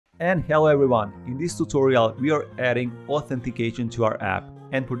And hello everyone, in this tutorial we are adding authentication to our app,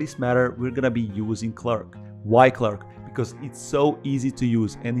 and for this matter we're gonna be using Clerk. Why Clerk? Because it's so easy to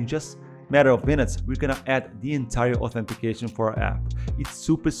use, and in just a matter of minutes we're gonna add the entire authentication for our app. It's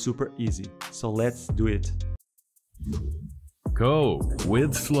super easy, so let's do it. Go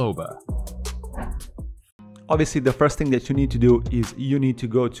with Sloba. Obviously the first thing that you need to do is you need to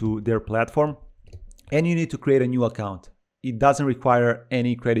go to their platform and you need to create a new account. It doesn't require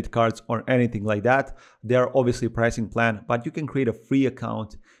any credit cards or anything like that. They're obviously pricing plan, but you can create a free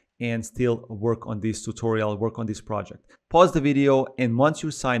account and still work on this tutorial, work on this project. Pause the video, and once you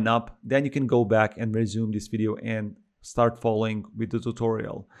sign up, then you can go back and resume this video and start following with the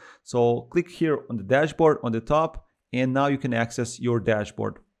tutorial. So click here on the dashboard on the top, and now you can access your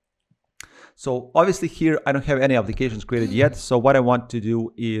dashboard. So obviously here I don't have any applications created yet. So what I want to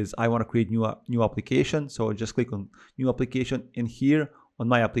do is I want to create new application. So just click on new application, and here on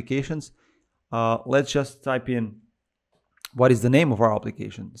my applications, let's just type in what is the name of our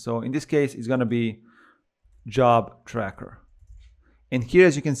application. So in this case, it's going to be Job Tracker. And here,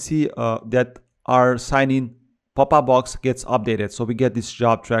 as you can see, that our sign-in pop-up box gets updated. So we get this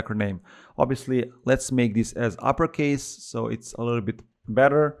Job Tracker name. Obviously, let's make this as uppercase so it's a little bit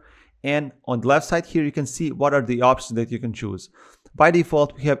better. And on the left side here, you can see what are the options that you can choose. By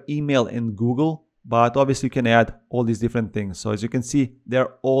default, we have email and Google, but obviously you can add all these different things. So as you can see, they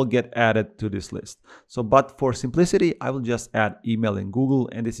all get added to this list. So, but for simplicity, I will just add email and Google,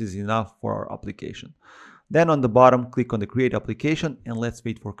 and this is enough for our application. Then on the bottom, click on the create application, and let's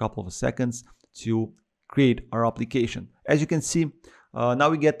wait for a couple of seconds to create our application. As you can see,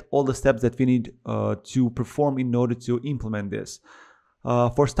 now we get all the steps that we need to perform in order to implement this.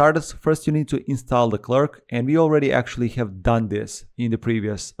 For starters, first you need to install the Clerk, and we already actually have done this in the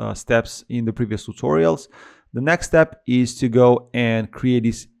previous steps in the previous tutorials. The next step is to go and create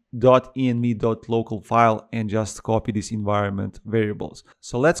this .env.local file and just copy this environment variables.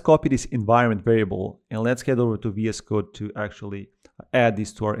 So let's copy this environment variable and let's head over to VS Code to actually add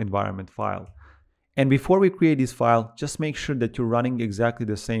this to our environment file. And before we create this file, just make sure that you're running exactly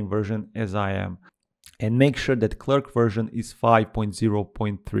the same version as I am. And make sure that Clerk version is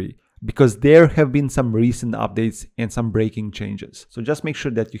 5.0.3, because there have been some recent updates and some breaking changes. So just make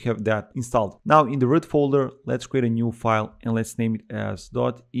sure that you have that installed. Now in the root folder, let's create a new file and let's name it as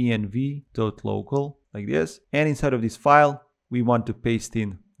 .env.local, like this. And inside of this file, we want to paste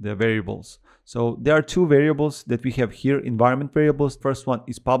in the variables. So there are two variables that we have here, environment variables. First one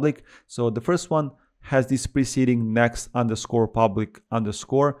is public. So the first one has this preceding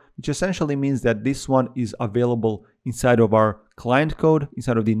next_public_, which essentially means that this one is available inside of our client code,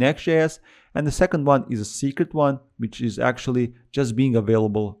 inside of the Nextjs, and the second one is a secret one, which is actually just being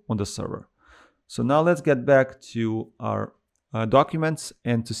available on the server. So now let's get back to our documents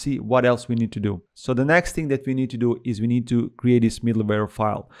and to see what else we need to do. So the next thing that we need to do is we need to create this middleware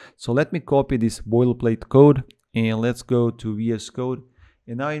file. So let me copy this boilerplate code and let's go to VS Code.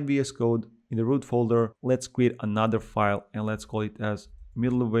 And now in VS Code, in the root folder, let's create another file and let's call it as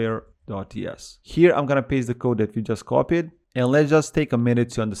middleware.ts. Here I'm gonna paste the code that we just copied, and let's just take a minute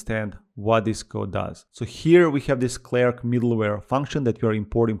to understand what this code does. So here we have this Clerk middleware function that we are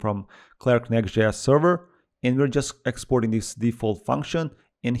importing from Clerk Next.js server, and we're just exporting this default function.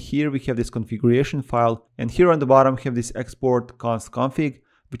 And here we have this configuration file, and here on the bottom we have this export const config,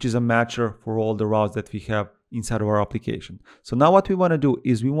 which is a matcher for all the routes that we have inside of our application. So now what we want to do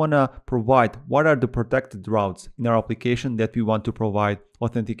is we want to provide what are the protected routes in our application that we want to provide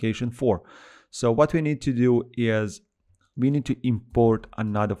authentication for. So what we need to do is we need to import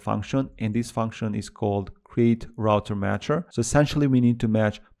another function, and this function is called create router matcher. So essentially we need to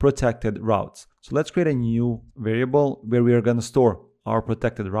match protected routes. So let's create a new variable where we are going to store our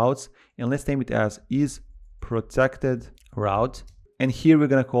protected routes, and let's name it as isProtectedRoute. And here we're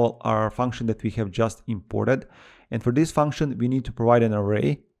going to call our function that we have just imported. And for this function, we need to provide an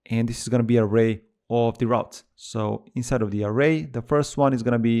array. And this is going to be an array of the routes. So inside of the array, the first one is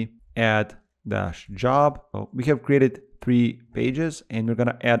going to be add-job. So we have created 3 pages and we're going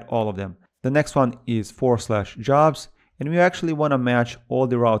to add all of them. The next one is /jobs. And we actually want to match all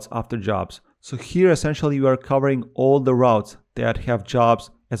the routes after jobs. So here essentially we are covering all the routes that have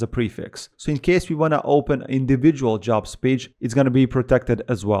jobs as a prefix. So in case we want to open an individual jobs page, it's going to be protected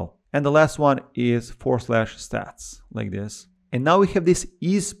as well. And the last one is /stats, like this. And now we have this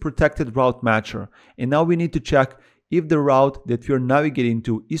isProtectedRoute matcher. And now we need to check if the route that we are navigating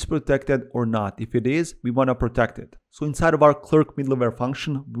to is protected or not. If it is, we want to protect it. So inside of our Clerk middleware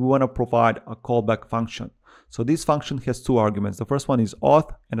function, we want to provide a callback function. So this function has 2 arguments. The first one is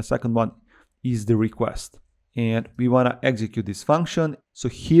auth and the second one is the request. and we want to execute this function. So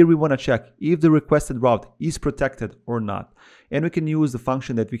here we want to check if the requested route is protected or not. And we can use the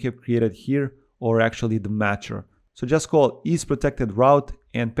function that we have created here, or actually the matcher. So just call isProtectedRoute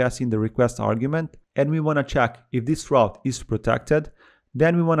and pass in the request argument. And we want to check if this route is protected.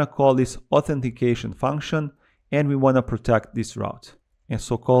 Then we want to call this authentication function, and we want to protect this route. And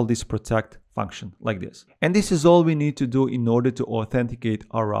so call this protect function like this. And this is all we need to do in order to authenticate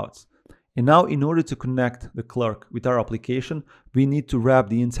our routes. And now in order to connect the Clerk with our application, we need to wrap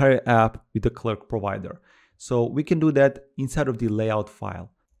the entire app with the Clerk provider. So we can do that inside of the layout file.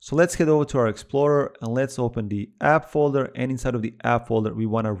 So let's head over to our Explorer and let's open the app folder, and inside of the app folder we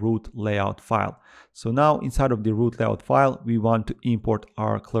want a root layout file. So now inside of the root layout file we want to import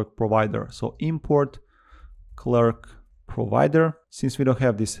our Clerk provider. So import Clerk provider. Since we don't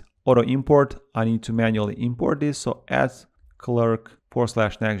have this auto import, I need to manually import this. So add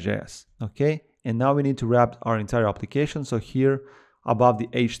Clerk/Next.js. Okay, and now we need to wrap our entire application. So here above the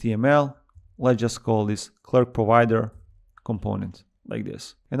HTML, let's just call this Clerk provider component like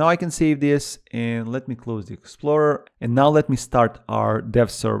this. And now I can save this, and let me close the Explorer, and now let me start our dev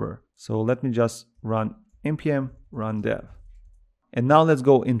server. So let me just run npm run dev, and now let's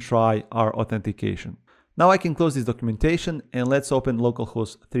go and try our authentication. Now I can close this documentation, and let's open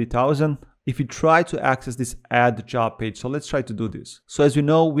localhost 3000. If you try to access this add job page, so let's try to do this. So as you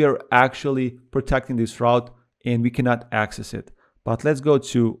know, we are actually protecting this route and we cannot access it. But let's go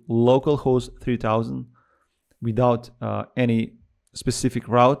to localhost 3000 without any specific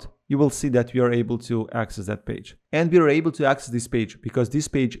route. You will see that we are able to access that page. And we are able to access this page because this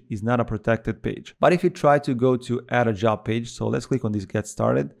page is not a protected page. But if you try to go to add a job page, so let's click on this get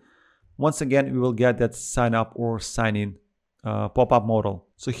started. Once again, we will get that sign up or sign in pop-up modal.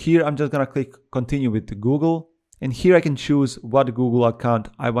 So here I'm just gonna click continue with Google, and here I can choose what Google account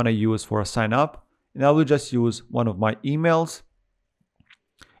I want to use for a sign up, and I will just use one of my emails.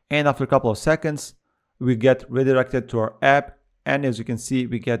 And after a couple of seconds we get redirected to our app, and as you can see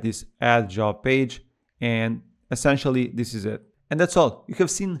we get this add job page, and essentially this is it. And that's all. You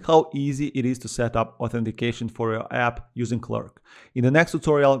have seen how easy it is to set up authentication for your app using Clerk. In the next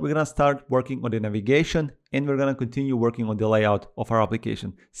tutorial, we're gonna start working on the navigation, and we're gonna continue working on the layout of our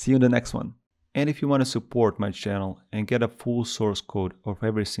application. See you in the next one. And if you want to support my channel and get a full source code of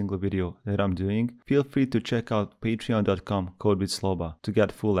every single video that I'm doing, feel free to check out patreon.com/codewithsloba to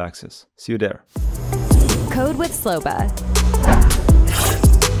get full access. See you there. Code with Sloba.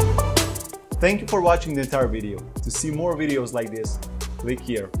 Thank you for watching the entire video. To see more videos like this, click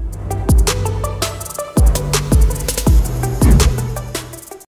here.